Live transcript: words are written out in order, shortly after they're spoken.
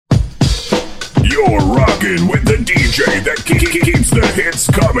You're rocking with the DJ that keeps the hits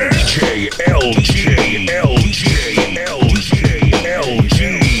coming. DJ LG, LG, LG, LG.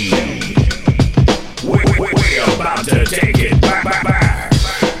 We're about to take it back.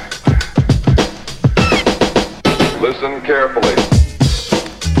 Listen carefully.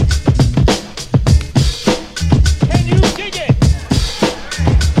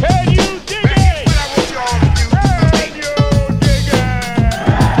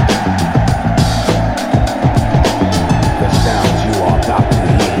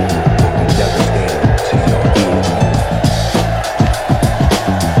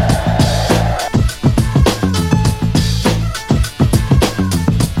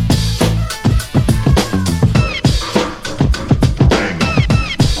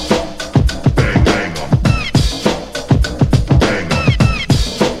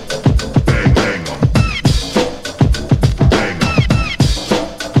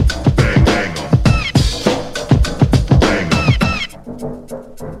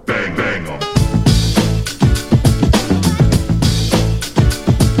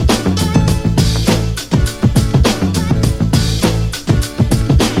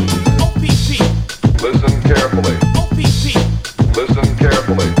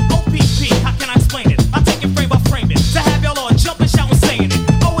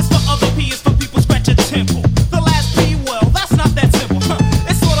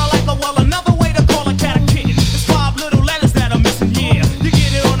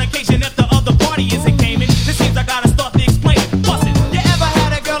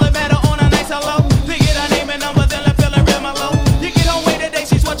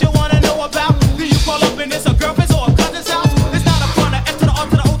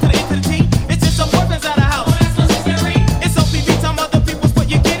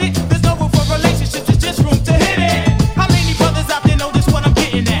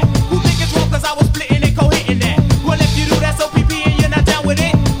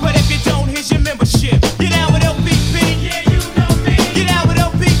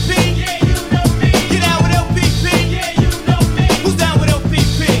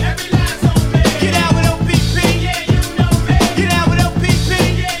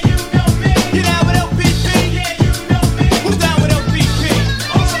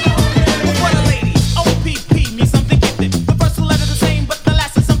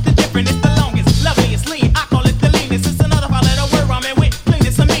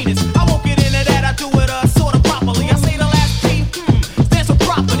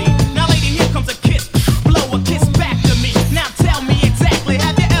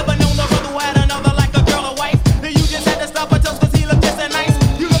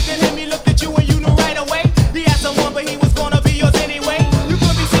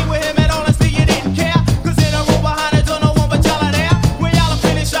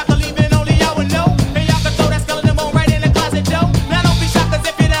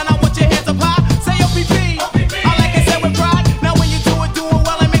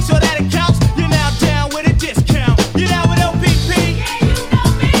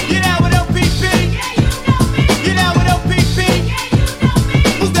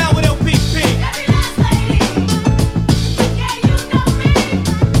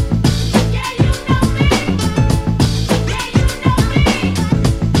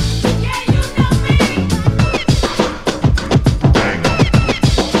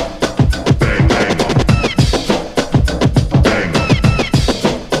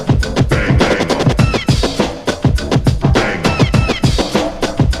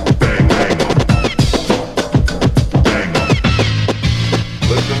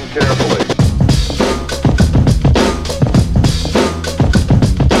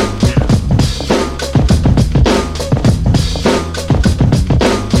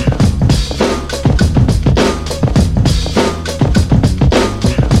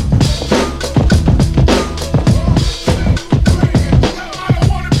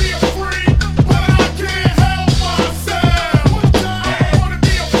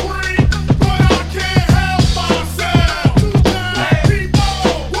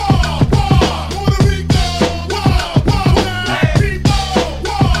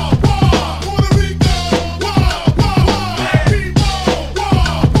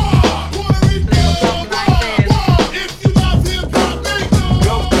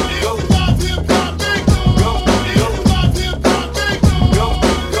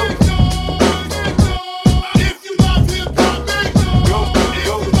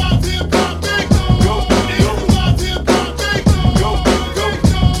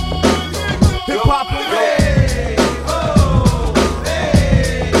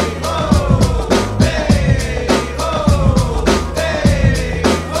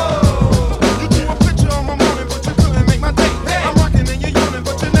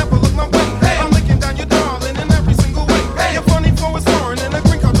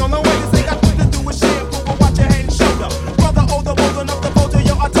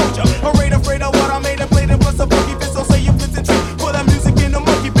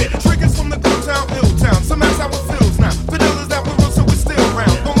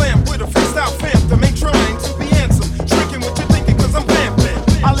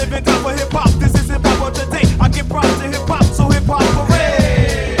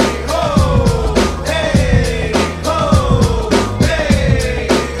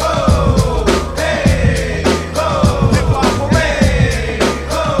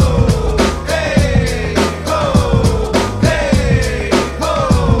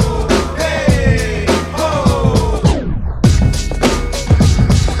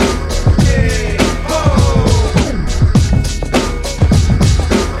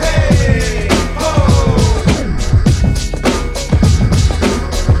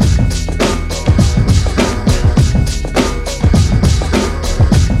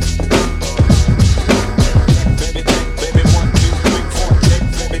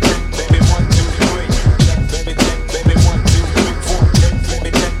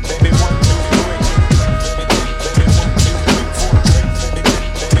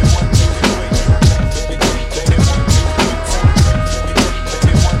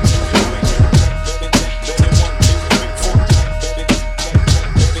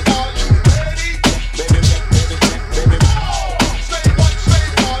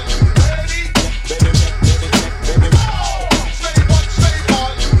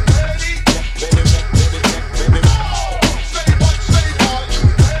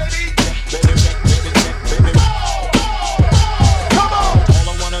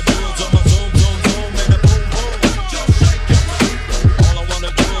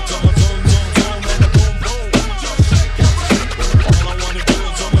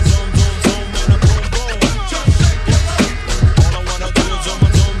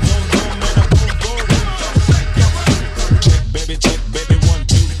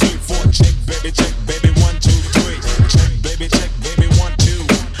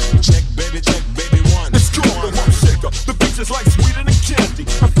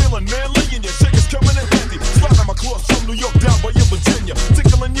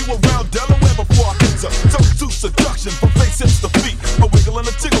 around Delaware before I enter. Toast to seduction from face hips to feet. A wiggle and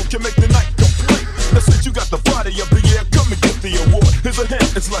a tickle can make the night complete. Now since you got the body of the year, come and get the award. Here's a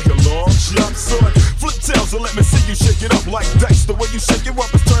hand, it's like a long shot sword. Flip tails and let me see you shake it up like dice. The way you shake it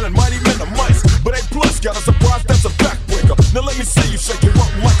up is turning mighty men to mice. But A plus got a surprise, that's a backbreaker. Now let me see you shake it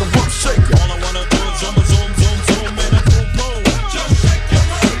up like a rough shaker. All I wanna do is zoom, zoom, zoom, zoom, and a boom, boom. Just shake your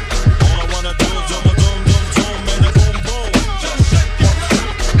body. All I wanna do is zoom, zoom, zoom, zoom, and a boom, boom. Just shake your body.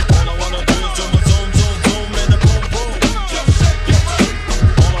 All I wanna do is zoom, zoom, zoom, zoom, and a boom, boom. Just shake your body.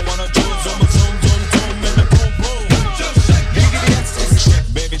 All I wanna do is zoom, zoom, zoom, zoom, and a boom, boom. Just shake your body. Check,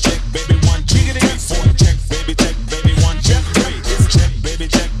 baby, check, baby, 1, 2, 3, 4. Check, baby, check, baby, 1, 2, 3. Check, baby,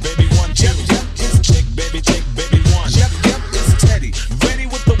 check, baby, 1, 2. Check, baby, check, baby, 1. Yep, it's Teddy. Ready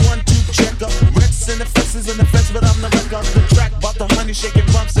with the 1, 2 checker. Rex and the fences and the fence, but I'm the wreck off the track. Bought the honey shaking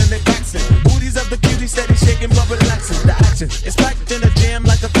bumps and they waxing. Booties of the cutie steady shaking, but relaxing. The action is packed in a jam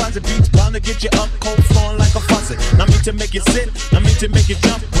like a closet beach. Bound to get you up, cold flowing like a faucet. Not mean to make you sit, not mean to make you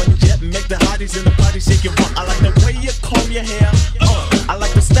jump, but yet make the hotties in the party shake it rump. I like the way you comb your hair. I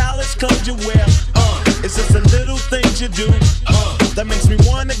like the stylish clothes you wear. It's just the little things you do that makes me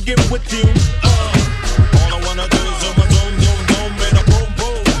wanna get with you. All I wanna do is zoom, zoom, zoom, zoom, and a boom,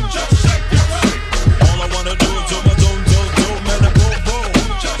 boom. Just shake your body. All I wanna do is zoom, zoom, zoom, zoom, and a boom, boom.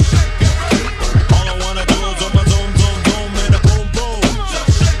 Just shake your body. All I wanna do is zoom, zoom, zoom, zoom, and a boom, boom.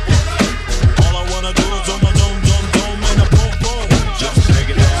 Just shake your body. All I wanna do is zoom, zoom, zoom, zoom, and a boom, boom. Just shake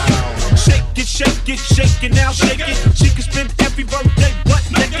it down. Shake it now, shake it. She can spend every birthday butt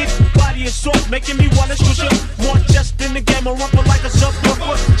naked. Body is soft, making me wanna squish her. More chest in the game, I rumple like a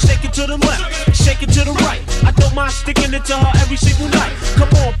subwoofer. Shake it to the left, shake it to the right. I don't mind sticking it to her every single night. Come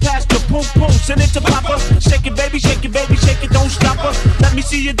on, pass the boom boom, send it to Papa. Shake it, baby, shake it, baby, shake it, don't stop her. Let me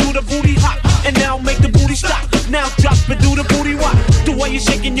see you do the booty hop, and now make the booty stop. Now drop and do the booty rock. The way you're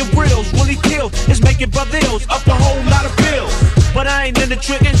shaking your grills really kills. It's making brothers up a whole lot of bills. But I ain't into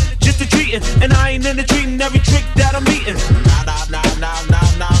tricking, just the treating. And I ain't into treating every trick that I'm eating.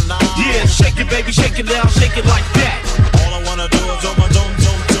 Nah. Yeah, shake it, baby, shake it now, shake it like that. All I wanna do is zoom, zoom,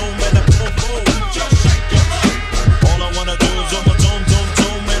 zoom, zoom, and a boom, boom. Just shake your body. All I wanna do is zoom, zoom, zoom,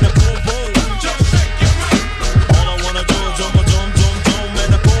 zoom, and a boom, boom. Just shake your body. All I wanna do is zoom, zoom, zoom, zoom,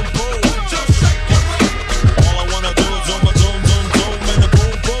 and a boom, boom. Just shake your body. All I wanna do is zoom, zoom, zoom, zoom, and a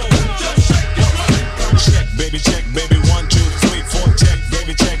boom, boom. Just shake your body. Check, baby, 1, 2, 3, 4. Check,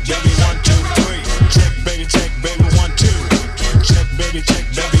 baby, 1, 2, 3. Check, baby, 1, 2. Check, baby,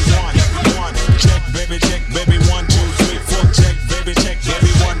 1, 1. Check, baby, 1, 2, 3, 4. Check, baby,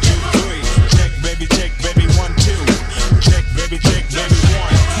 1, 2, 3. Check, baby, 1, 2. Check, baby, 1,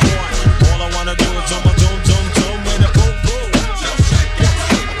 1. All I wanna do is zoom, zoom, zoom, zoom, and a boom, boom. Just shake your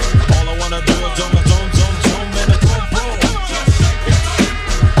body. All I wanna do is zoom, zoom, zoom, zoom, and a boom, boom. Just shake your body.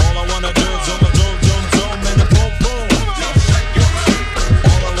 All I wanna do is zoom, zoom, zoom, zoom, and a boom, boom. Just shake your body.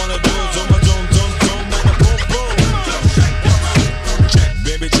 All I wanna do is zoom, zoom, zoom, zoom, and a boom, boom. Just shake your body. Check,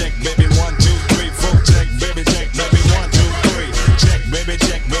 baby, 1, 2, 3, 4. Check, baby, 1, 2, 3. Check, baby,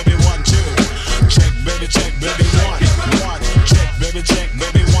 1, 2. Check, baby, 1, 1. Check,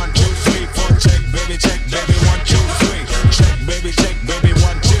 baby, 1, 2, 3, 4. Check, baby, 1, 2, 3. Check, baby,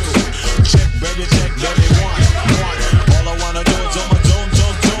 1, 2. Check, baby, 1, 1. All I wanna do is zoom, zoom,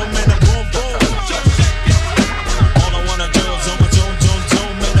 zoom, zoom, and a boom, boom. Just shake your body. All I wanna do is zoom, zoom, zoom,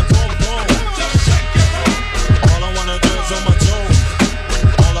 zoom, and a boom, boom. Just shake your body. All I wanna do is zoom, zoom.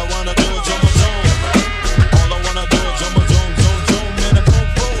 All I wanna do is zoom, zoom. All I wanna do is zoom, zoom, zoom, zoom, and a boom,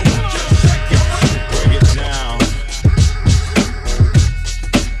 boom. Just shake your body. Bring it down.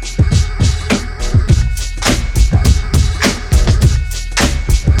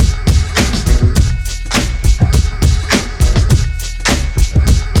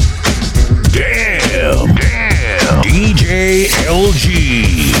 Damn. DJ LG.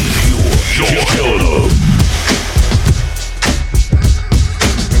 Pure killer.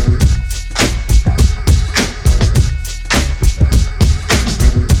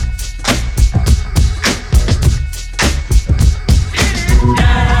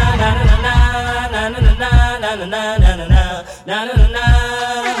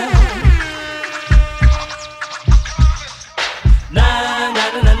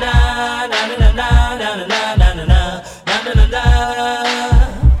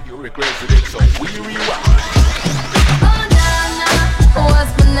 You requested it, so we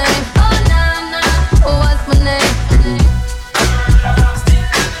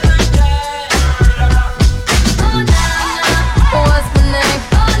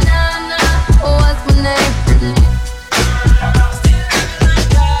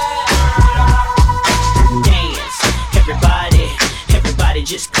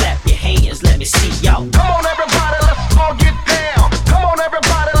just clap your hands, let me see y'all. Come on everybody, let's all get down. Come on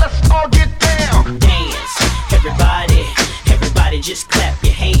everybody, let's all get down. Dance, everybody just clap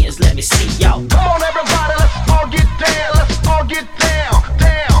your hands, let me see y'all. Come on everybody, let's all get down. Let's all get down,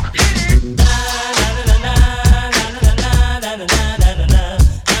 down.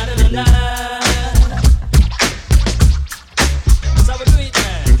 So we do it,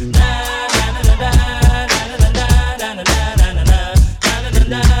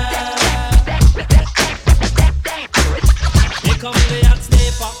 here come the hot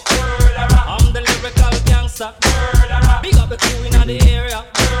sniper. I'm the lyrical gangster. Big up the crew in the area.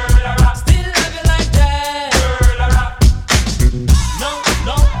 Still love you like that.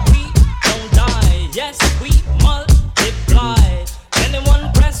 No, we don't die. Yes, we multiply.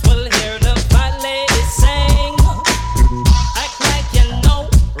 Anyone press will hear the fat lady sing. Act like you know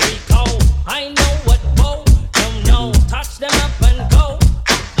Rico. I know what Bo don't know. Touch them up and go.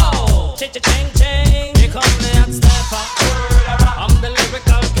 Oh, ching. Here come the hot stepper. I'm the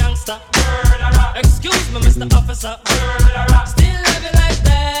lyrical gangster. Excuse me, Mr. Officer. Still love you like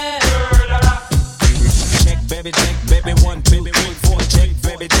that. Check, baby, 1, 2, 3, 4. Check,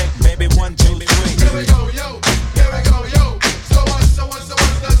 baby, 1, 2, 3. Here we go, yo. So what's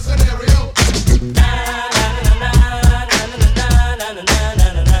the scenario?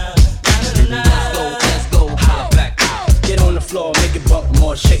 Let's go, holla back. Get on the floor, make it bump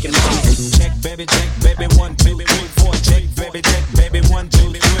more, shaking mommy. Check, baby, 1, 2, 3, 4. Check, baby, 1,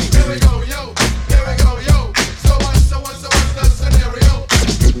 2, 3. Here we go, yo. So what's the scenario?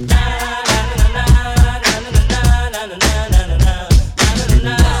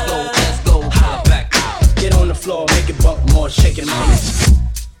 Let's go, holla back. Get on the floor, make it bump more, shaking mommy.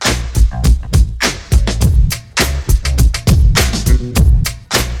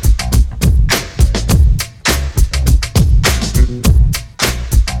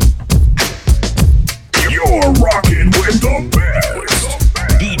 You're rocking with the best.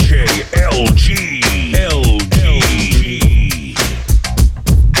 DJ LG.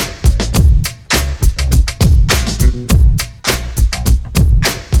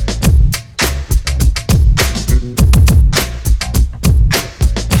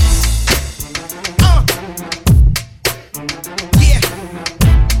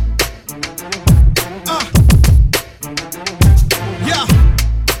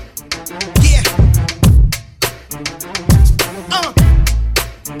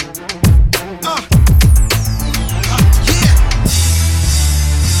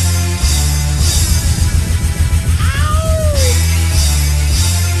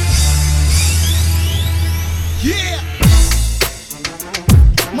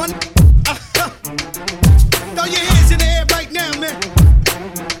 Throw your hands in the air right now, man.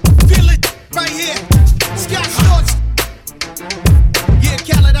 Feel it right here. Scott Storch. Yeah,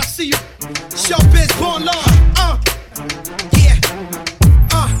 Khaled, I see you. Showbiz, born law. Yeah.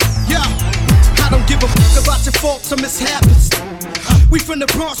 I don't give a fuck about your faults or mishaps. We from the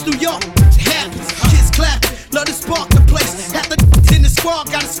Bronx, New York. It happens. Kids clapping. Love to spark the place. Half the in the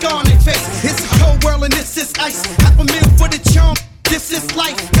squad got a scar on their face. It's a cold world and this is ice. $500,000 for the charm. This is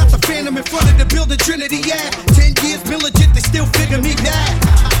life. Got the phantom in front of the building, Trinity, yeah. 10 years been legit, they still figure me bad.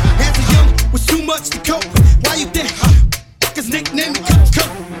 As a young, was too much to cope. Why you think? His nickname Cook.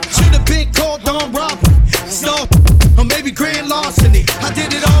 Should've been called Don Robbery. So, or maybe grand larceny. I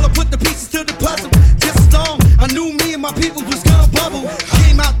did it all, I put the pieces to the puzzle. Just as long, I knew me and my people was gonna bubble.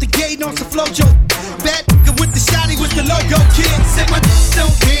 Came out the gate on some flow joke. Bad nigga with the shotty with the logo. Kid said my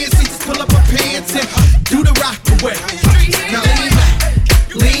don't dance, he just pull up my pants and do the rock away. Now lean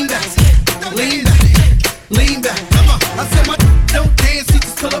back. Come on, I said my don't dance, he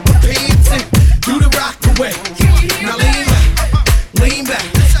just pull up my pants and do the rock away. Now lean back.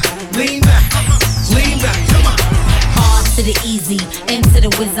 Come on. Hard to the easy, into the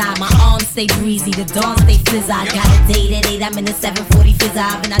whiz-eye. My arms stay breezy, the dawn stay fizz-eye. Got a date at 8, I'm in the 740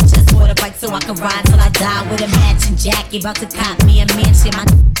 fizz-eye. And I just bought a bike so I can ride till I die with a matching jacket. About to cop me a mansion. My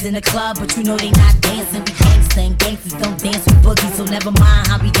in the club, but you know they not dancing. We gangsta and gangsters don't dance with boogies. So never mind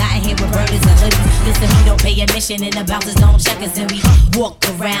how we got in here with burgers and hoodies. Listen, we don't pay admission and the bouncers don't check us. And we walk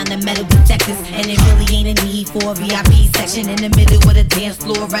around the metal detectors. And it really ain't a need for a VIP section. In the middle of the dance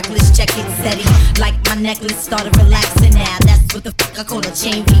floor, reckless check it steady. Like my necklace started relaxing now. That's what the fuck I call a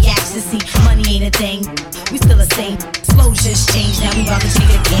chain reaction. See, money ain't a thing, we still the same. Flow just changed, now we about to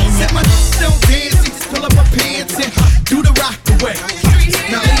change the game. Said my don't dance, he just pull up my pants and do the rock away.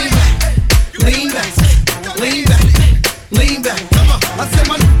 Now lean back. Come on, I said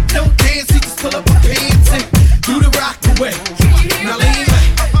my don't dance, he just pull up my pants and do the rock away. Now lean back.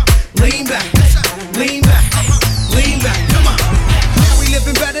 Come on. Now we live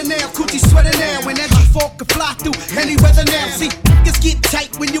any weather now. See, niggas get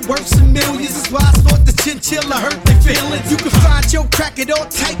tight when you're worth some millions. That's why I thought the chinchilla hurt their feelings. You can find your crack it all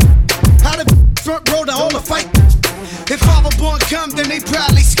tight. How the front row to all the fight. If Father Born come, then they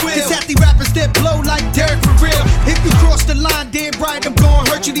probably squeal. It's at the rappers that blow like Derek for real. If you cross the line, damn right, I'm gon'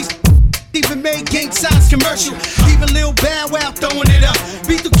 hurt you. These even made gang signs commercial. Even Lil Bow Wow throwing it up.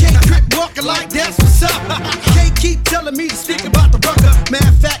 B2K Crip walking like that's what's up. Can't keep telling me to stick about the rucker. Matter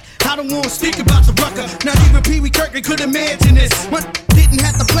of fact, I don't wanna speak about the rucker. Not even Pee Wee Kirkland could imagine this. One didn't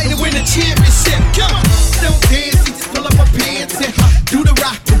have to play to win the championship. Come on, don't dance, you just pull up my pants and do the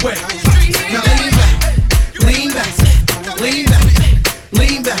rock away. Now lean back, lean back, lean back,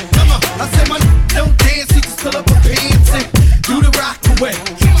 lean back. Come on, I said my don't dance, you just pull up my pants and do the rock away.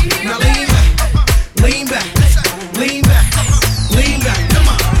 Now lean back, lean back, lean back, lean back. Come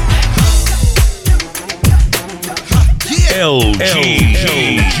on. Yeah. LG.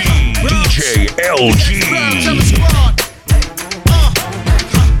 DJ LG.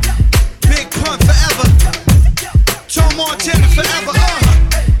 Big Pun forever. Tom Montana forever.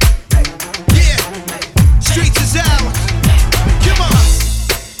 Yeah. Streets is ours. Come on.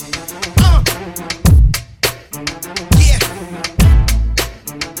 Yeah.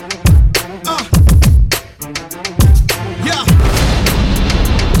 Yeah.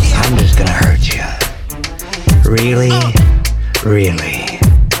 I'm just gonna hurt you. Really, really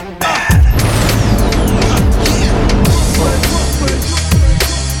bad.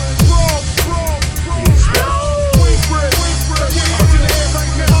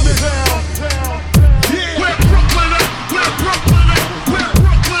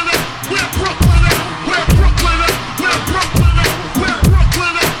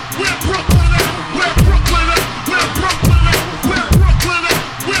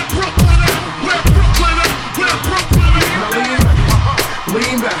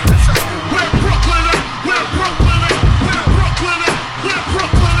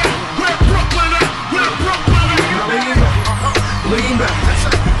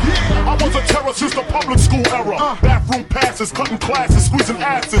 Since the public school era, bathroom passes, cutting classes, squeezing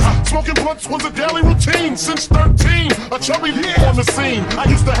asses. Smoking blunts was a daily routine since 13. A chubby on the scene. I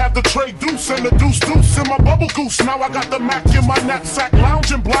used to have the tray deuce and the deuce in my bubble goose. Now I got the Mac in my knapsack,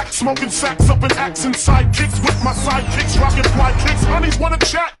 lounging black, smoking sacks up in accent sidekicks with my sidekicks, rocking fly kicks. Honeys wanna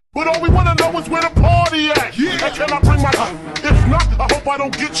chat, but all we wanna know is where the party at. Yeah. And can I bring my? If not, I hope I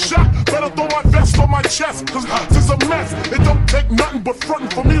don't get shot. Better throw my vest on my chest, cause this is a mess. It don't take nothing but frontin'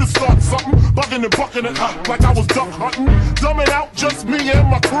 for me to start something. Bugging and bucking it like I was duck hunting. Dumbing out just me and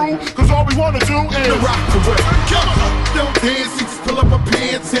my crew, cause all we wanna do is the rock away. Come on, don't dance, you just pull up my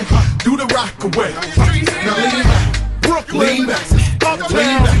pants and do the rock away. Now lean back, Brooklyn, lean back, Uptown,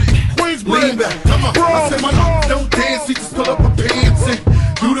 lean back, Queensbridge, lean back. Come on, I said my don't dance, you just pull up my pants and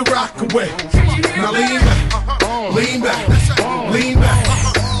do the rock away. Now lean back, lean back, lean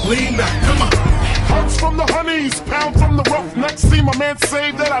back, lean back. Come on. Hearts from the honeys, pound from the roughnecks. See my man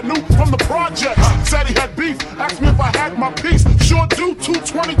say that I knew from the project. Said he had beef, asked me if I had my piece. Sure do,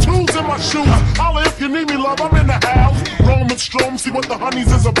 222s in my shoes. Holla if you need me, love, I'm in the house. Roman Strom, see what the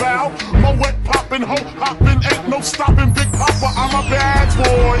honeys is about. Moet poppin', ho hoppin', ain't no stopping. Big Papa, I'm a bad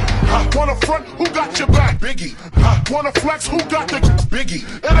boy. Wanna front, who got your back? Biggie. Wanna flex, who got the Biggie?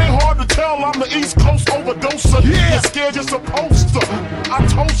 It ain't hard to tell, I'm the East Coast overdoser. Yeah. You're scared, you're supposed to. I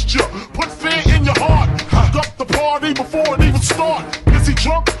toast you, put fear in your heart. Up the party before it even start. Is he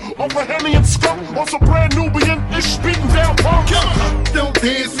drunk off a Henny and skunk? Or some brand Nubian-ish beating down punk? Don't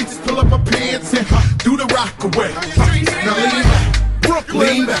dance, you just pull up my pants and do the rock away. Now lean back, Brooklyn,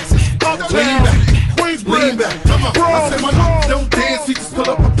 lean back, Uptown, lean back, Queensbridge, lean back. Come on, I said my don't dance, you just pull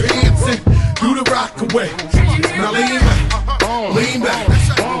up my pants and do the rock away. Now lean back, lean back,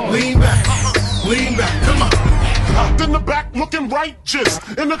 lean back, lean back. Come on. In the back looking righteous,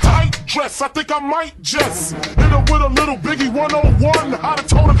 in the tight dress, I think I might just hit her with a little Biggie 101, how to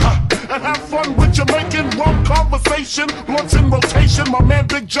tone her and have fun with Jamaican rum conversation, blunts in rotation. My man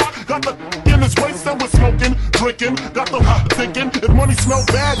Big Jock got the in his waist and we're smoking, drinking, got the thinking, if money smell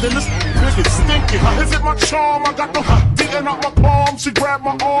bad then this nigga stinking. Is it my charm? I got the beating out my palm. She grabbed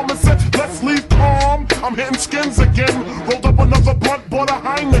my arm and said, let's leave calm. I'm hitting skins again, rolled up another blunt, bought a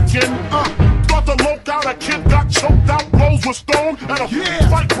Heineken. Thought the loc out, a kid got choked out, blows were stoned, and a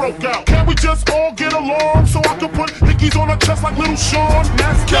fight broke out. Can't we just all get along so I can put hickeys on her chest like little Sean?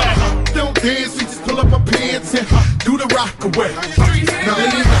 That's that. Don't dance, you just pull up my pants and do the rock away. Now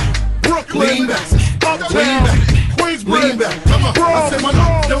lean back, Brooklyn, lean back, Uptown, lean back, Queensbridge, lean back. Come on, I said my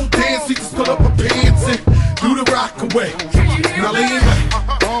don't dance, you just pull up my pants and do the rock away. Now lean back,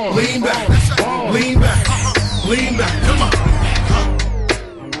 lean back, lean back, lean back. Come on.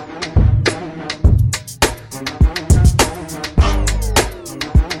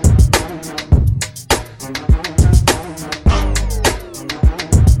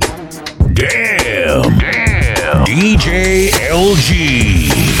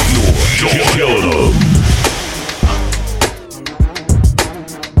 Kill 'em.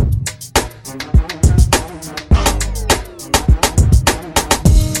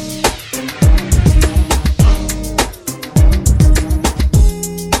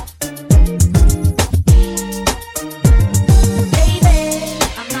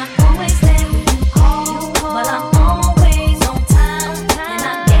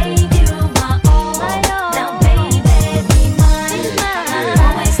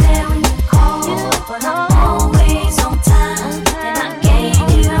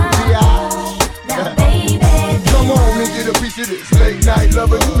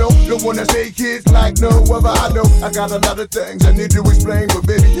 I got a lot of things I need to explain, but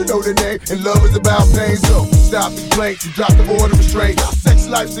baby, you know the name, and love is about pain. So stop the complaints and drop the order of restraint. Sex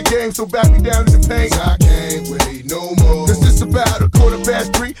life's a game, so back me down to the pain. I can't wait no more. Cause it's about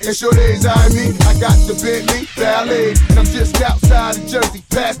 3:15, and sure days I me. I got the Bentley Ballet, and I'm just outside of Jersey,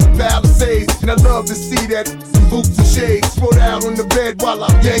 past the Palisades. And I love to see that some boots and shades spread out on the bed while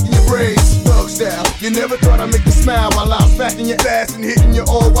I'm yanking your braids. Thug style, you never thought I'd make you smile while I'm smacking your ass and hitting you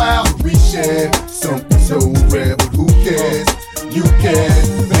all wild. We share something so rare, but who cares? You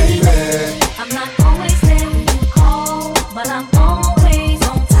can, baby. I'm not always there when you call, but I'm always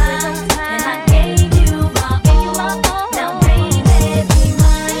on time. And I gave you my all. Now baby, be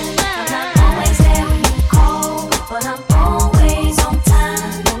mine. I'm not always there when you call, but I'm always on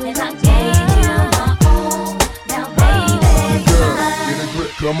time. And I gave you my all. Now baby, be Girl, mine. get a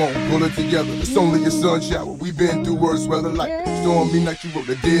grip, come on, pull it together. It's only a sun shower. We've been through worse weather like stormy night. You wrote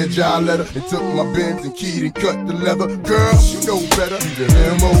a dear job letter and took my Benz and keyed and cut the leather. Girl, you know better. He's an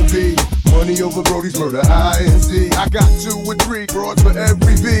M.O.B. Money over Brody's murder, I.N.C. I got 2 or 3 broads for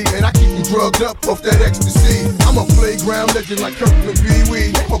every V, and I keep them drugged up off that ecstasy. I'm a playground legend like Kirkland Pee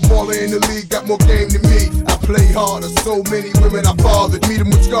Wee. I'm a baller in the league, got more game than me. I play harder, so many women I fathered. Meet them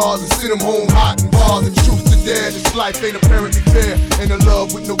with scars and send them home hot and bothered. Truth to dare, this life ain't apparently fair. And a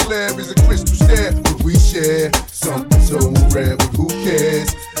love with no glare is a crystal stare. But we share something so rare, but who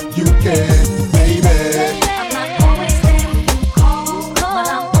cares? You can, baby. I'm not always there when you call, but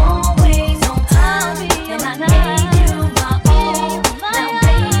I'm always on time. And I gave you my all. Now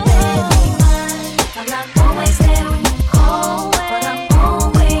baby, be mine. I'm not always there when you call, but I'm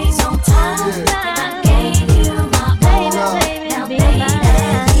always on time. And I gave you my all. Now baby,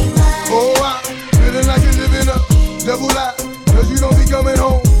 be mine. Oh, I'm feeling like you're living a double life, cause you don't be coming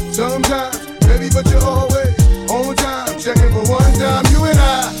home sometimes, baby, but you're always on time. Checking for one time, you and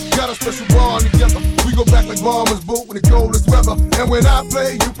I got a special bond together. We go back like bombers boot in the coldest weather. And when I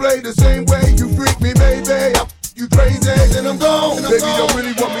play, you play the same way. You freak me, baby. You crazy, then I'm gone. Baby, don't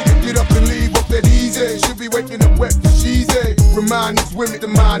really want me to get up and leave up that easy. Should be waking up wet, cause she's a. Remind these women to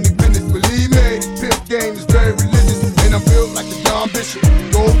mind their business. Believe me, this pimp game is very religious. And I'm built like a John Bishop.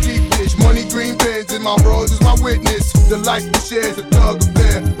 Gold deep dish, money green pens, and my bros is my witness. The life we share is a thug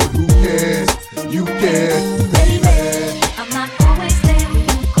affair. But who cares? You care, baby. I'm not always there when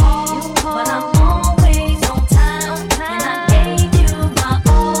you call, but I'm always on time. And I gave you my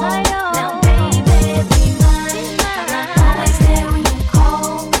all. Now baby, be mine. I'm not always there when you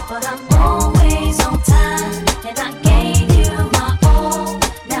call, but I'm always on time. And I gave you my all.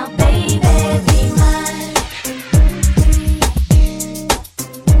 Now baby, be mine.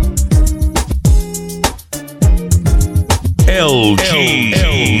 LG.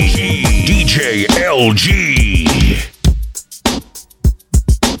 DJ LG.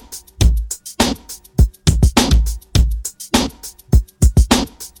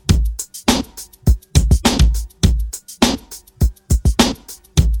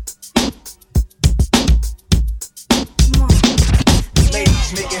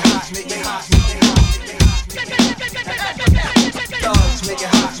 Ladies, make it hot, make it hot, make it hot, make it hot. Dogs, make it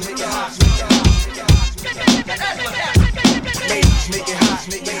hot, make it hot, make it hot. Ladies, make it hot,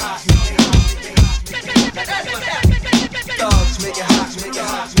 make it hot, make it hot. Dogs, make it hot, make it hot, make it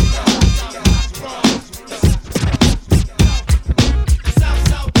hot.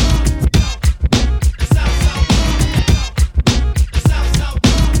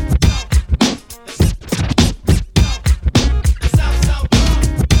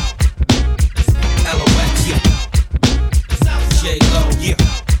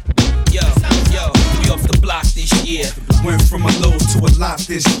 Went from a low to a lot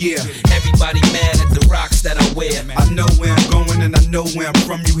this year. Everybody mad at the rocks that I wear. I know where I'm going and I know where I'm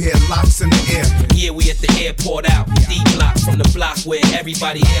from. You hear locks in the air. Yeah, we at the airport out. D-block from the block where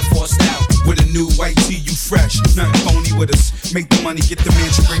everybody Air Forced out. With a new white tee, you fresh. Nothing phony with us. Make the money, get the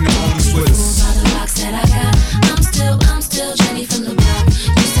mansion, bring the homies with us. All the rocks that I got, I'm still Jenny from the block.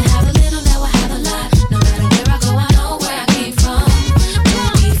 Used to have a little, now I have a lot. No matter where I go, I know where I came from.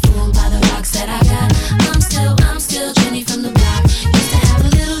 Don't be fooled by the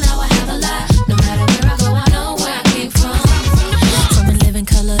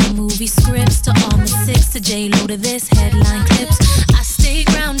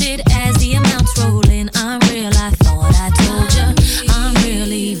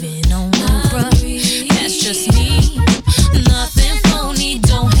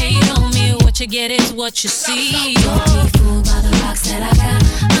what you see. Don't be fooled by the rocks that I got.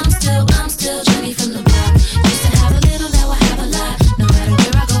 I'm still Jenny from the block. Used to have a little, now I have a lot. No matter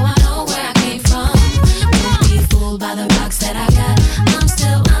where I go, I know where I came from. Don't be fooled by the rocks that I got.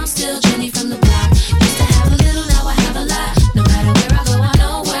 I'm still Jenny from the block. Used to have a little, now I have a lot. No matter where I go, I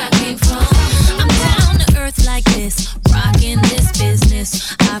know where I came from. I'm down to earth like this, rocking this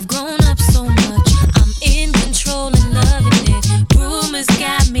business. I've grown up so much, I'm in control and loving it. Rumors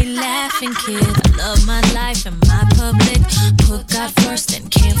got me laughing, kid. I love my life and my public. Put God first and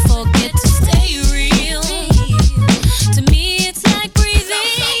can't forget to stay real. To me, it's like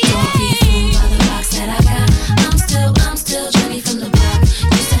breathing. Don't be fooled by the rocks that I got. I'm still Jenny from the block.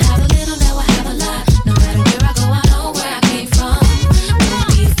 Used to have a little, now I have a lot. No matter where I go, I know where I came from. Don't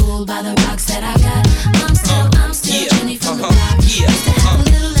be fooled by the rocks that I got. I'm still Jenny from the block. Used to have a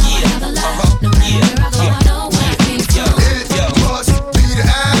little, now I have a lot. No matter where I go, I know where I came from. It must be the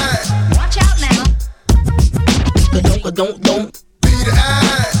eye. Watch out now. Don't Be the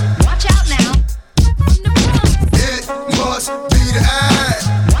eye. Watch out now. It must be the eye.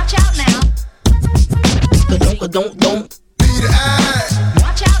 Watch out now. don't Be the eye.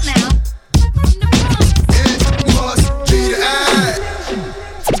 Watch out now. It must be the eye.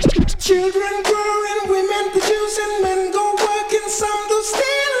 Children growing, women producing, men go working, some do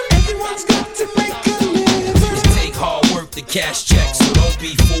stealing. Everyone's got to make a living. Take hard work to cash checks, so don't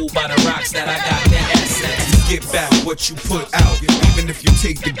be fooled by the rocks that I got that assets. Get back what you put out, even if you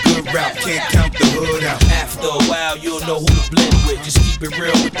take the good route. Can't count the hood out. After a while, you'll know who to blend with. Just keep it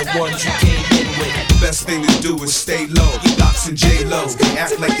real with the ones you came in with. The best thing to do is stay low. Locks and J-Lo, they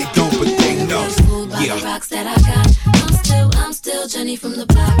act like they don't, but they know. Yeah. The rocks that I got. I'm still Jenny from the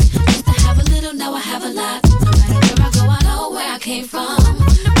block. Used to have a little, now I have a lot. No matter where I go, I know where I came from.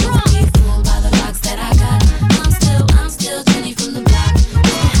 Don't be fooled by the rocks that I got. I'm still Jenny from the block.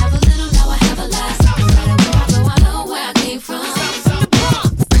 Used to have a little, now I have a lot. No matter where I go, I know where I came from.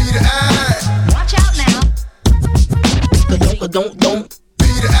 Be the eye. Watch out now. don't Be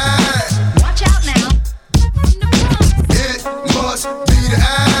the eye. Watch out now. It must be the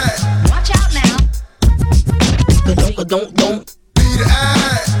eye. Watch out now. don't Be the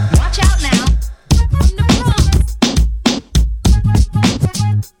eye. Watch out now.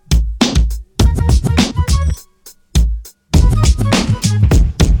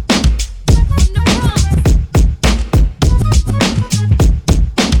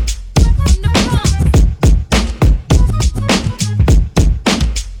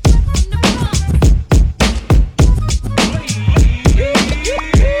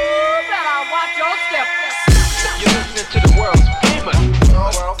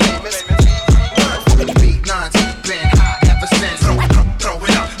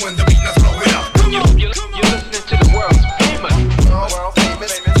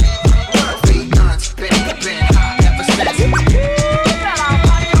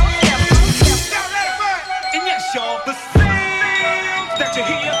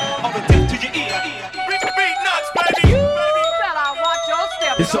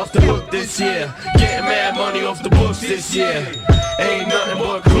 It's off the hook this year. Getting mad money off the books this year. Ain't nothing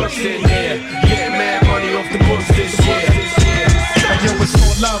but crooks in here. Getting mad money off the books this year. Yo, it's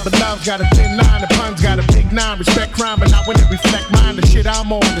all love, but love got a thin line. The pun's got a big nine. Respect crime, but not when it reflect mine. The shit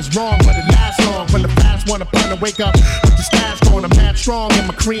I'm on is wrong, but it lasts long. When the fast one upon to wake up with the stash going, I'm mad strong and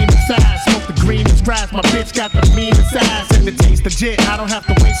my cream is fast. Smoke the green is grass. My bitch got the meanest ass and the taste legit. I don't have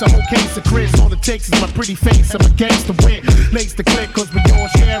to waste a whole case of Chris. All it takes is my pretty face. I'm a gangster win. Lace the click, cause we all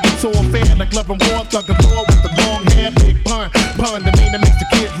share. It's all fair, like love and war. Thug and law with the long hair. Big pun, the name that makes the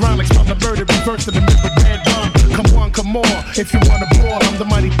kids run. Like from the murder, reverse to the river, red rum. Come on, if you wanna brawl, I'm the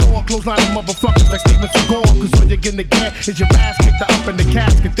mighty Thor. Close line of motherfuckers like Steven Seagal. Cause all you're gonna get is your ass kicked up in the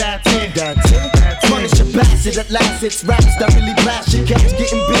casket. That's it. Punish your bastard at last. It's raps that really blast your cats.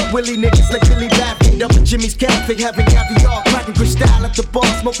 Getting big willy niggas like Billy Baffin. Up at Jimmy's Cafe, having caviar. Cracking crystal at the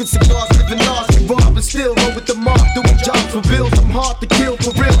bar. Smoking cigars, living large. Get robbed and still roll with the mob. Doing jobs for bills. I'm hard to kill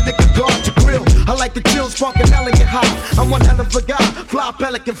for real. Nigga, guard your grill. I like the chills, sparking hell and get high. I'm one hell of a guy. Fly,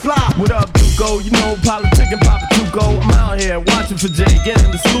 pelican, fly. What up, Duco? You know, politic and Papa Tuco. I'm out here watching for Jay,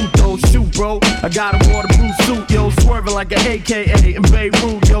 getting the salute though. Shoot, bro. I got a waterproof suit, yo, swerving like an AKA in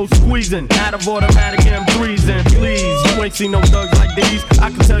Beirut, yo, squeezing out of automatic M3s. And please, you ain't seen no thugs like these. I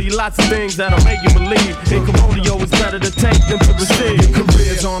can tell you lots of things that'll make you believe. In Comodio, it's better to take than to receive. Your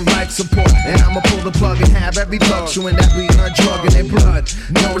career's on life support, and I'ma pull the plug and have every thug chewing that weed and drug in their blood.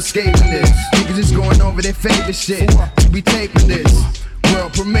 No escaping this. Niggas just going over their favorite shit. To be taping this.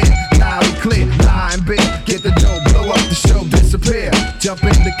 World premiere, loud and clear, lie and big. Get the dough, blow up the show, disappear. Jump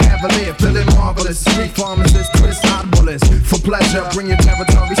in the Cavalier, feeling marvelous. Street pharmacist, twist, audiblest. For pleasure, bring your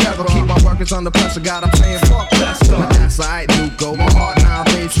territory, terror. Keep my work pockets under pressure, God, I'm saying fuck Lester. But that's alright, Nuko. My heart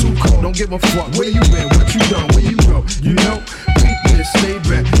nowadays too cold. Don't give a fuck where you been, what you done, where you go. You know, beat this, stay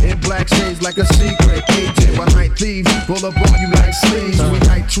back in black shades like a secret agent. One night thieves roll up on you like sleeves. We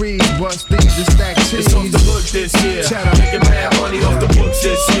night trees, bust thieves and stack cheese. It's off the book this year. Making mad money off the books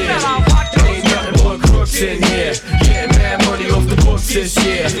this year. Ain't nothing but crooks in here. Getting mad money off the books this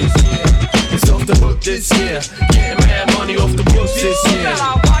year. It's off the book this year. Getting mad money off the books this year.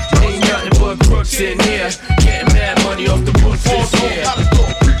 Ain't nothing but crooks in here. Getting mad money off the books this year.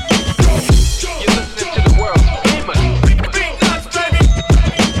 You're listening to the world famous.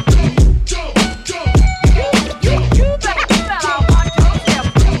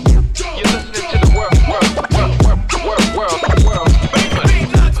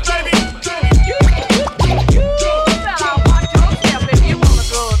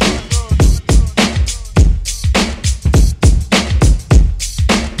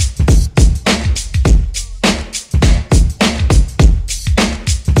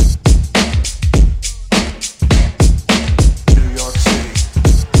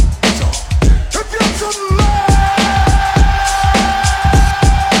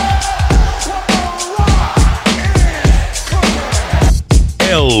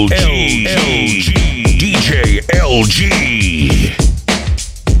 LG. DJ LG.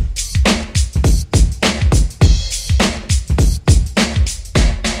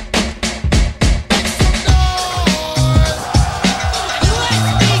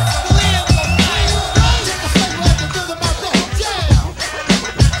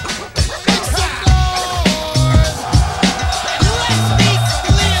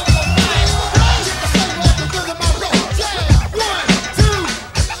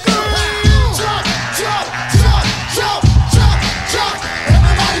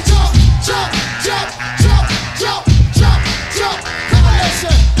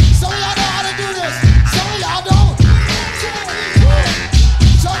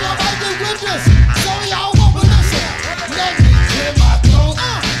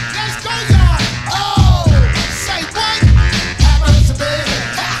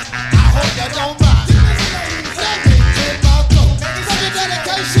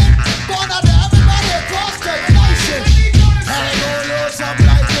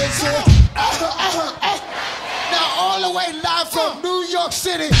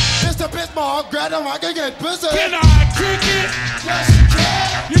 Can I kick it? Yes, you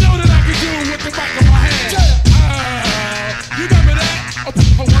can. You know that I can do it with the mic in my hand. You remember that? Oh,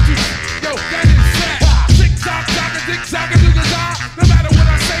 1, 2, yo, that is that. Tick-tock, tick-tock, no matter what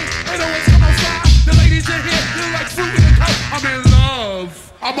I say, it always come on fly. The ladies in here, they're like fruit in the cup. I'm in love.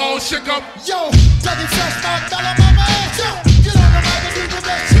 I'm all shook up. Yo, Dougie Fresh, my dollar, my man. Yo, get on the mic and do the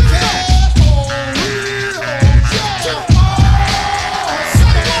best you can.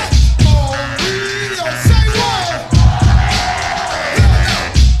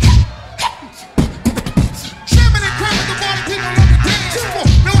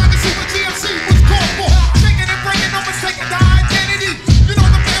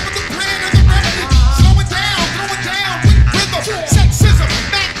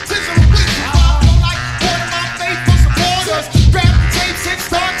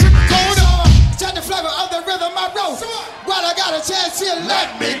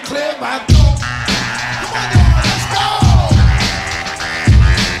 Let me clear my throat. Come on, y'all, let's go.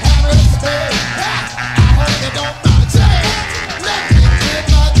 Have a stay. I hope you don't mind. Let me clear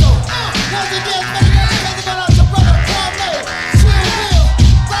my throat. Once again, let's go out to brother Kwame, Chill Will,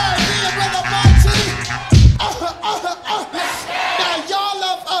 Bird, me and brother Monty. Now y'all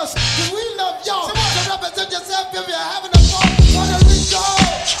love us, cause we love y'all. So represent yourself if you're having a fun. Puerto Rico.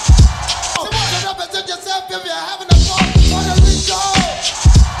 So represent yourself if you're having a fun. Puerto Rico.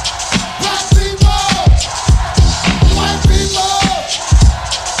 Black people, white people,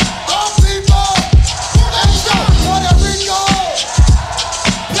 all people, let's go. Puerto Rico.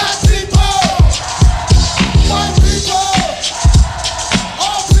 Black people, white people,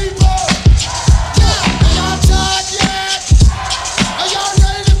 all people. Yeah, are y'all tired yet? Are y'all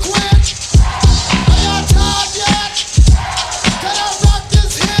ready to quit? Are y'all tired yet? Can I rock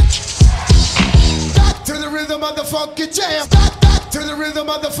this hit? Back to the rhythm of the funky jam. Back to the rhythm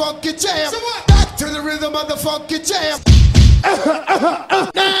of the funky jam. Back to the rhythm of the funky jam.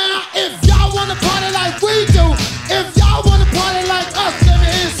 Now, if y'all wanna party like we do, if y'all wanna party like us, let me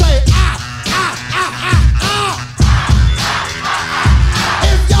hear you say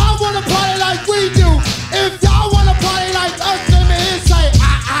If y'all wanna party like we do, if y'all wanna party like us, let me hear you say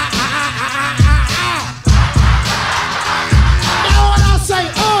Now when I say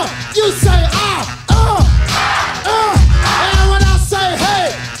you say and when I say hey,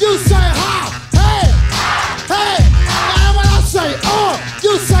 you say hi.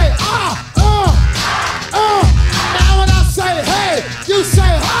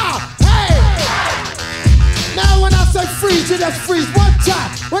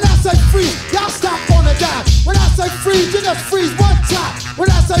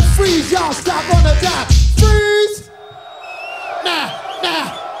 Stop. Freeze.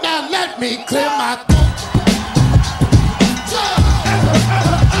 Now let me clear my throat.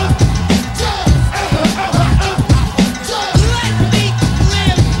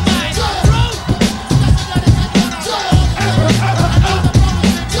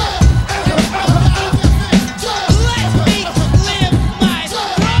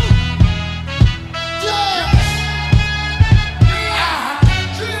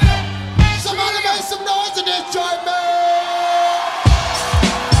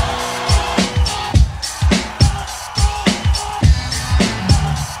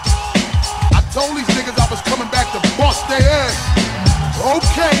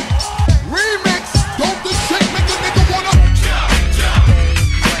 Okay, remix. Don't this shit make a nigga wanna?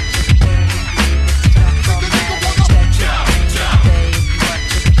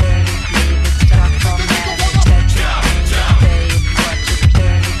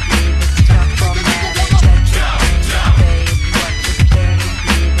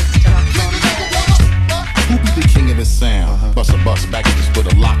 Who be the king of this sound? Bust a bus back and just put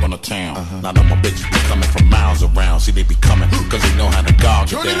a lock on the town. Now know my bitches be coming from miles around. See they be coming cause they know how to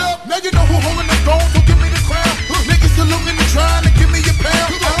gouge it Turn it down. up, now you know who holding the throne, so give me the crown. Niggas saluting and trying to give me a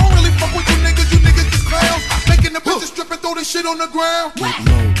pound. I don't really fuck with you niggas just clowns. Making the bitches strip and throw this shit on the ground.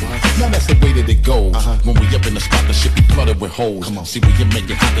 Now that's the way that it goes. When we up in the spot, the shit be flooded with holes. See when you make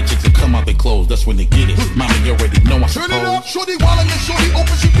it hot, the chicks will come out they clothes. That's when they get it. Mommy already know I Turn it up, suppose. shorty wildin' and shorty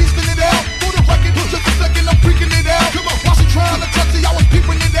open, she beastin' it out. Throw the record, just a second, I'm freaking it out. Come on, while she trying to touch it, I was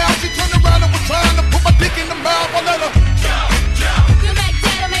peeping it out. She turned around and was trying to put my dick in the mouth. I let her. You make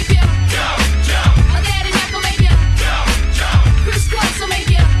that make you. My daddy Mac will make you. Chris Cross will make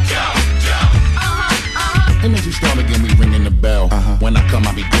you. And then she started getting me ringing the bell. When I come,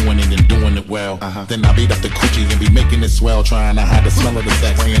 I be doing it and doing it well. Then I beat up the coochie and be making it swell. Trying to hide the smell of the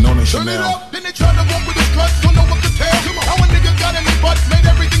sex. Weighing on in Turn it Chanel. up, then they try to walk with the struts, don't know what to tell. How a nigga got in his butt, made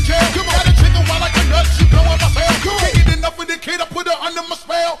everything jail. Got a chicken while like a nut, she blowing my tail. Can't get enough of the kid, I put her under my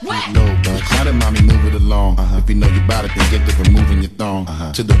spell. No, but try to mommy move it along. If you know you bout it, then get to removing your thong.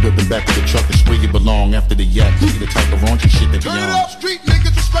 To the whip and back of the truck is where you belong. After the yak, see the type of raunchy shit that be Turn it on. up, street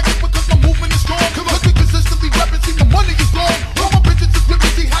niggas respect it because my movement is strong. Cause we consistently rapping, see the money is long. All my bitches is with me,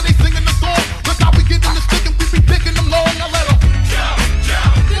 see how they singing the song. Cause how we getting the stick and we be picking them long. I let them.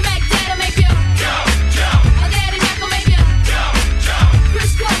 You make that make you. My daddy Mac will make you.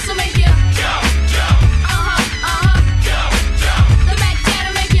 Chris Cross will make you. The Mac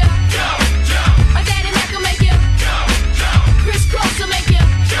Daddy make you. My daddy Mac will make you. Chris Cross will make you.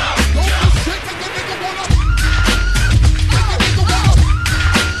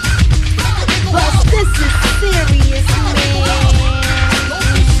 But this is serious, man.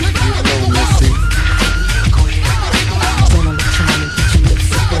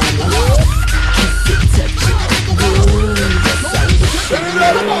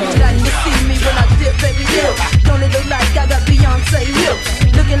 Like you see me when I dip, baby, dip. Don't it look like I got Beyonce hips?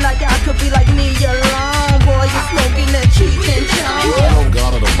 Looking like I could be like Nia Long. Boy, you smoking that cheap and Oh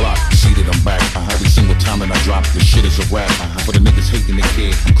God of the block, see that I'm back. Every single time that I drop, this shit is a rap. For the niggas hating the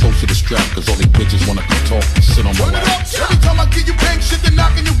kid, I'm close to the strap. Cause all these bitches wanna come talk and sit on my Turn it lap. up, every time I give you bang shit, they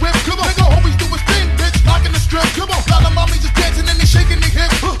knocking your whip. Come on, nigga always do a spin, bitch, knocking the strip. Come on, lot of mommies just dancing and they shaking their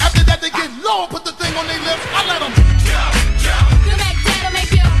hips. After that they get low, put the thing on their lips. I let them. You make that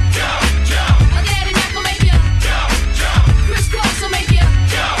make you. My daddy Mac will make you. Chris Cross will make you.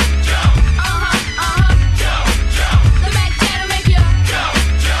 The Mac Daddy make you.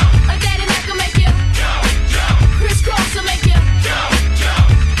 My daddy Mac will make you. Chris Cross will make you.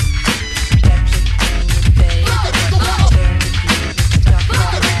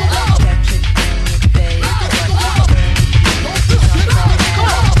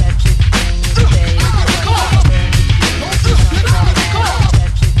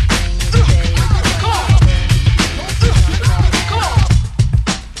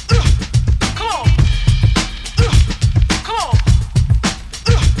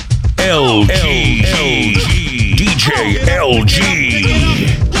 LG. DJ LG.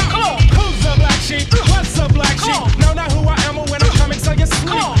 Come on, who's the black sheep? What's the black sheep? Know not who I am or when I'm coming, so you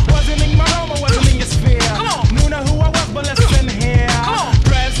sleep. Wasn't in my home or wasn't in your sphere. Knew not who I was, but listen here.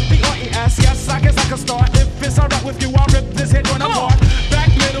 Press B-R-E-S, yes, I guess I can start. If it's alright with you, I'll rip this hit on apart. Back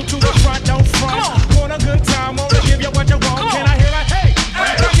middle to the front, don't front. Want a good time, wanna give you what you want. Can I hear a hey?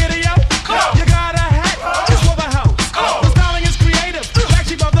 Can I get it, yo? You got a hat, it's for the house. The styling is creative, black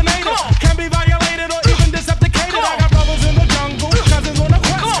sheep of the native. Can be violated or even decepticated. I got brothers in the jungle, cousins on the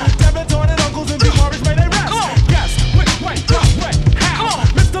quest.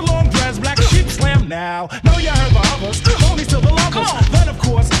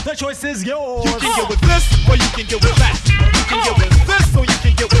 choice is yours. You can get with this, or you can get with that. You can get with this, or you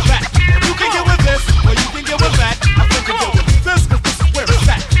can get with that. You can get with this, or you can get with that. I think you get with this, cause this is where it's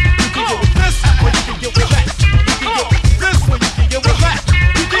at. You can get with this, or you can get with that. You can get with this, or you can get with that.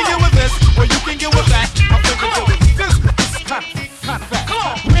 You can get with this, or you can get with that. I think you get with this, cause this is kind of fat.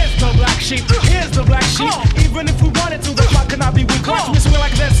 Here's the black sheep, here's the black sheep. Even if we wanted to, the clock cannot be weak. Watch me swing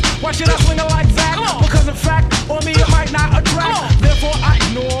like this, why should I swing it like that? Because in fact, on me it might not attract. Therefore I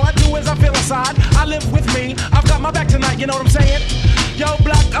ignore, do as I feel inside. I live with me, I've got my back tonight, you know what I'm saying? Yo,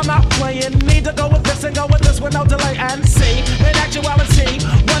 black, I'm not playing. Need to go with this and go with this with no delay and see. In actuality,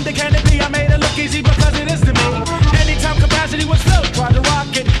 one day can it be? I made it look easy because it is to me. Anytime capacity was filled, tried to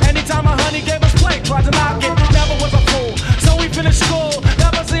rock it. Anytime a honey gave us play, tried to knock it. Never was a fool, so we finished school.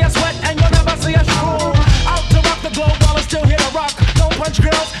 Never see us sweat and you'll never see us drool. Out to rock the globe while it's still here to rock. Don't punch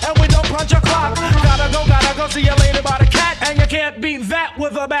girls and we don't punch a clock. Gotta go see you later by the cat. And you can't beat that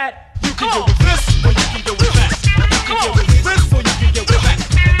with a bat. You can get with this, or you can get with that. You can get with this, or you can get with that.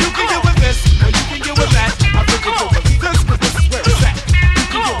 You can get with this, or you can get with that. I think you get with this, cause this is where it's at. You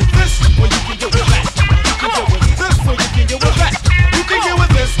can get with this, or you can get with that. You can get with this, or you can get with that. You can get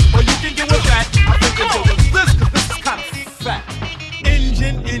with this, or you can get with that. I think you get with this, cause this is kind of fat.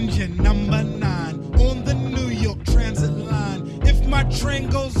 Engine number 9 on the New York Transit line. If my train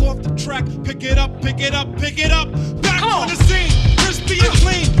goes off the track, pick it up, pick it up, pick it up. Back on the scene, crispy and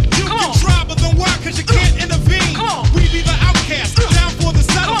clean. You can try, but then why? Cause you can't intervene. We be the outcast, down for the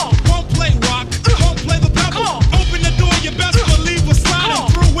settle. Won't play rock, won't play the pebble. Open the door, you best believe we're sliding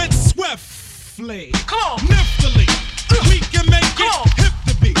through it swiftly. Niftily, we can make it hip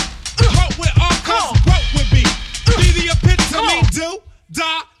to be. Wrote with our cause, wrote with B. Be the epitome, do,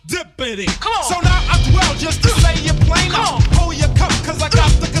 die, dippity. So now I dwell just to say you plain up. Hold your cup, cause I got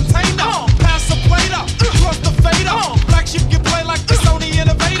the container. Pass the plate up, cross the fader. Black sheep can play like the Sony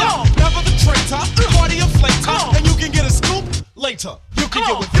Innovator. Never the traitor, party inflator. And you can get a scoop later. You can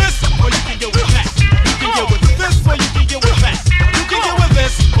get with this, or you can get with that. You can get with this, or you can get with that. You can get with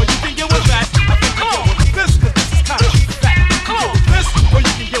this, or you can get with that. I think you get with this, cause this is kind of fat. You can get with this, or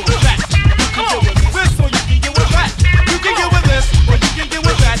you can get with that. You can get with this, or you can get with that. You can get with this, or you can get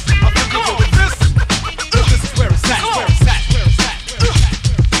with that. I think you get with this, cause this is where it's at, where it's at, where it's at, where it's at.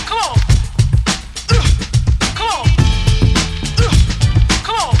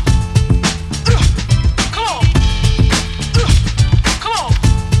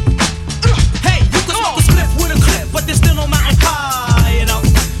 Hey, you can smoke a spliff with a clip, but there's still no mountain high enough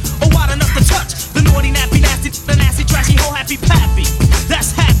or wide enough to touch the naughty, nappy, nasty, the nasty, trashy, whole happy pappy.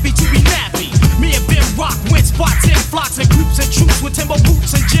 That's happy to be nappy. Me and Ben rock, win spots in flocks and groups and troops with timber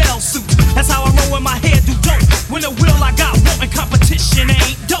boots and gel suits. That's how I roll when my hair do dope. When the wheel I got wantin' competition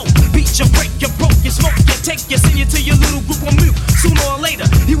ain't dope. Beat you, break you, broke you, smoke you, take you, send you to your little group on mute. Sooner or later,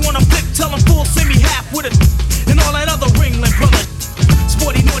 he wanna flip, tell him full, send me half with it. And all that other Ringling brother.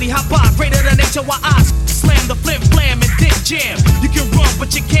 Sporty, naughty, hop by, greater than HOI. Slam the flim, flam, and then jam. You can run,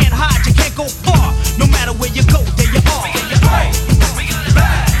 but you can't hide, you can't go far. No matter where you go, there you are. We got break, we got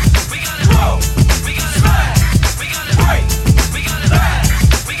bash, we got roll, we got smash, we got break, we got bash,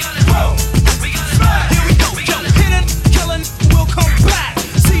 we got roll, we got smash. Here we go, yo, hitting, killing, we'll come back.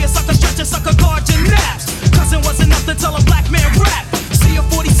 See a sucker stretch a sucker guard your naps. Cause it wasn't enough to tell a black man rap. See a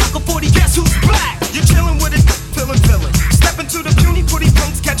 40 sucker 40, guess who's black? You're chilling with it, feeling villain. Step into the puny, pretty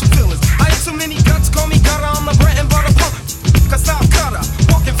punks, catching feelings. I have so many guts, call me gutter, I'm the bread and butter punk. Cause I'm cutter,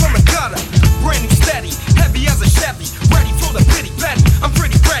 walking from the gutter. Brand new steady, heavy as a Chevy. Ready for the pity petty, I'm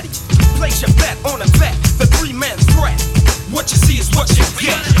pretty ready. Place your bet on a vet, the 3-man threat. What you see is what you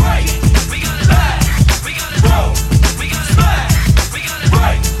get. Right, we got it back, we got it roll, we got it smash, we got it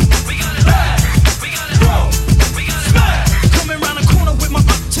right, we got it back, we got it roll, we got it smash. Coming round the corner with my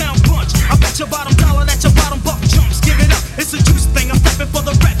uptown punch. I bet your bottom dollar that your bottom buck jumps. Give it up, it's a juice thing. I'm stepping for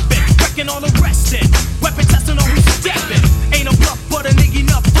the rep bit, wrecking all the rest in. Weapon testing on who's stepping. Ain't a bluff, but a nigga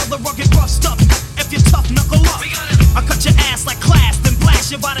enough for the rugged rough stuff. If you're tough, knuckle up. I cut your ass like class, then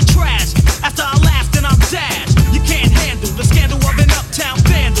blast you by the trash. After I laugh, then I'm dashed. You can't handle the scandal of an uptown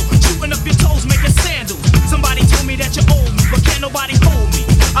vandal. Shooting up your toes, making sandals. Somebody told me that you owe me, but can't nobody hold me.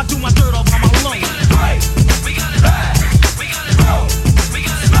 I do my dirt off on my own. We got it right, we got it back, we got it roll, we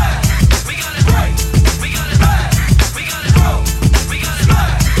got it smash, we got it right, we got it back, we got it roll, we got it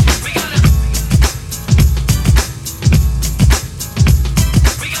smash, we got it.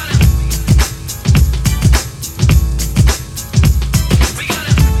 We got it. We got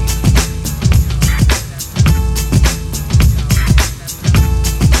it.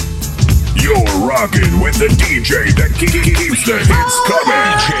 rocking with the DJ that keeps the hits coming.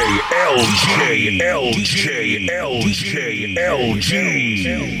 DJ LG.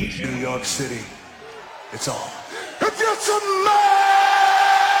 New York City, it's on. If you're some man.